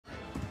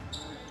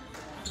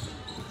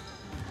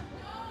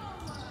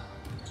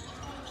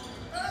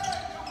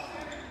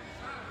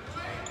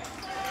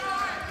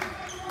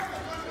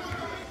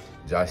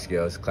Josh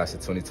Scales, class of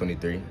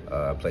 2023.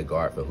 I play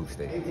guard for Hoop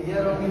State.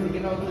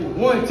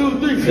 1, 2,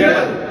 3,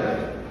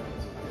 yeah.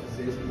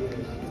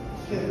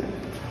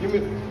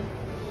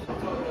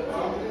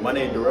 My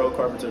name is Darrell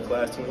Carpenter,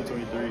 class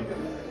 2023.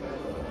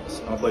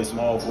 I play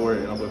small forward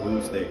and I play for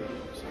Hoop State.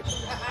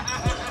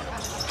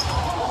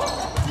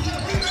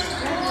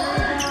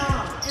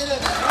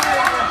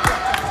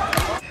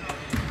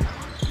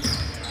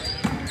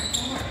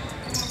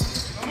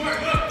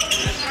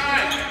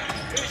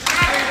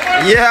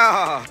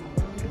 Yeah!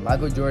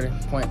 Michael Jordan,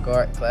 point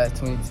guard, class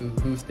 22,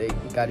 Hoop State.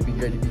 You gotta be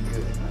great to be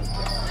good.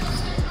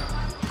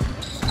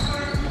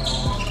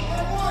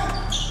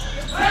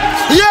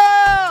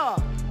 Yeah!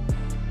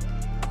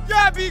 You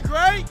gotta be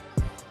great!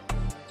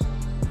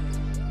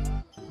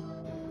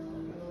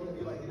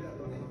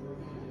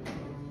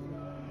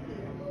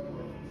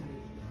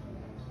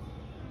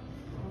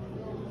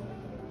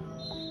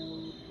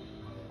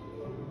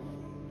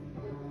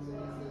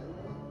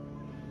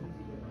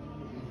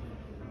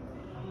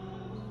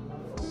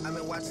 I've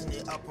been watching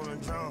it up on the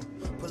drum.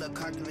 Pull a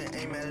cock and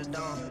aim at a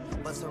dome.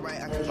 Bust a right,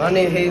 I can. My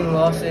name is Hayden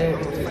Lawson.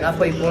 I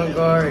play point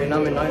guard and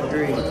I'm in 9th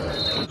grade.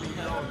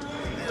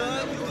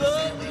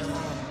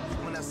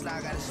 When I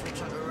slide, gotta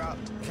switch on the route.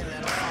 Can't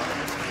let them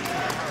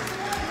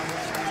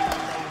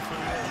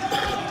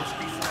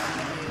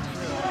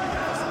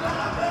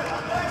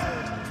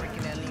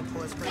freaking that lean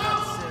pour straight out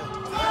the cell.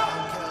 I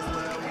don't care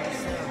whatever we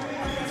sell.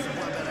 It's a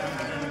boy better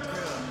hide in the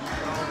crib.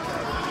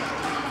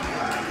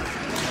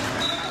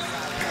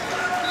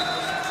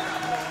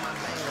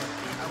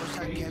 I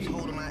don't care if we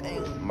got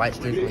Mike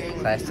Strickland,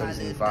 class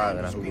 2025,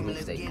 and I hoop at Hoop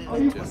State.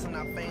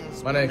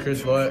 My name is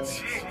Chris Lloyd,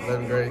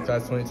 11th grade,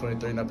 class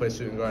 2023, and I play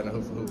shooting guard and I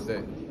hoop for Hoop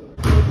State.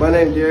 My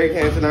name is Derek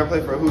Hampton. I play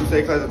for Hoop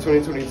State, class of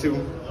 2022.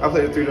 I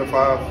play the 3 to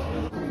 5.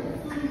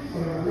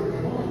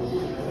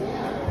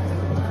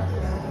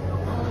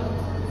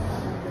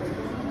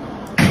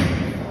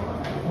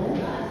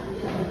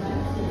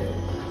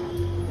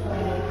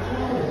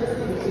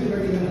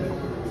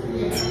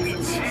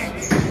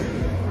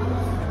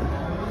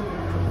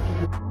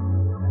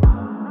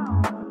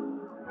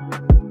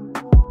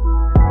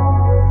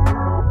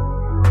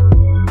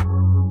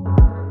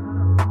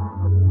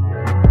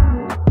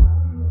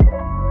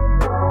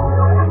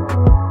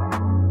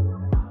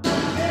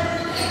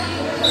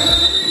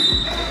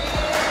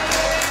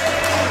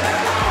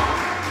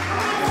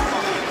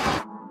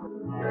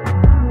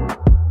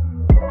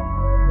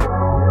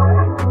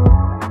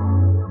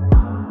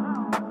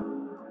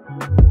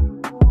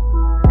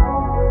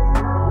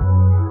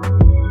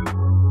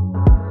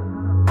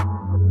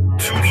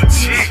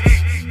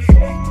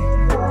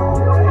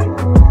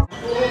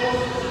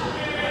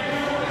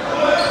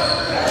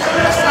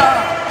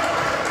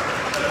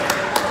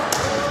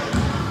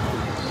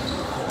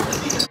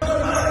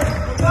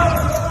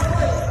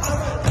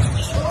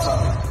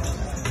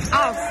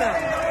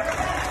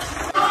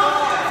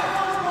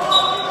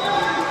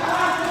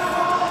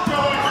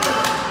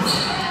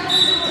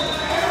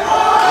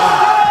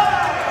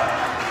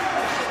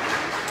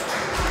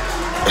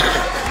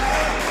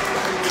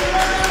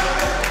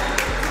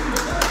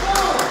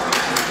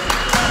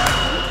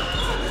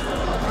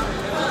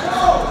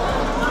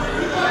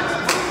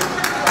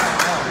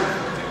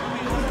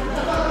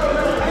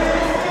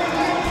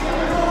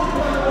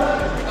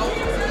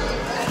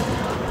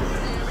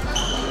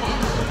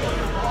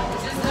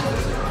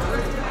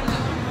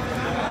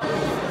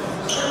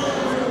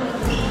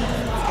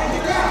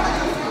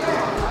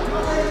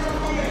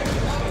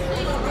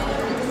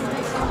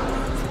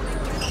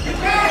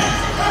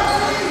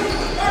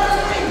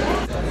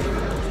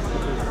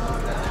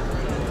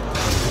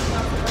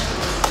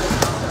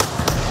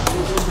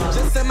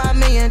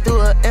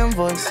 through an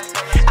invoice.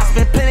 I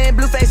spent plenty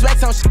blue face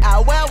racks on shit I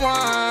wear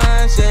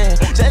once, yeah.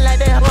 Just like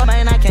that, but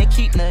man, I can't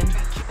keep nothing.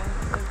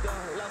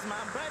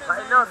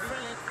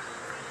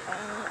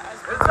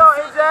 What's up,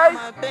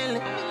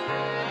 AJ?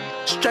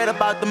 Straight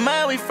up out the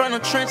mud, we from the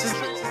trenches.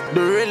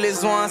 The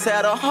realest ones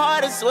had the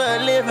hardest way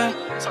of living.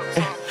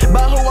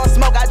 But who want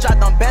smoke? I dropped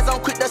them bands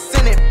on quick to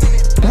send it.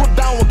 Whoop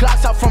down with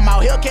Glocks out from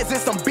out Hellcats and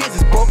some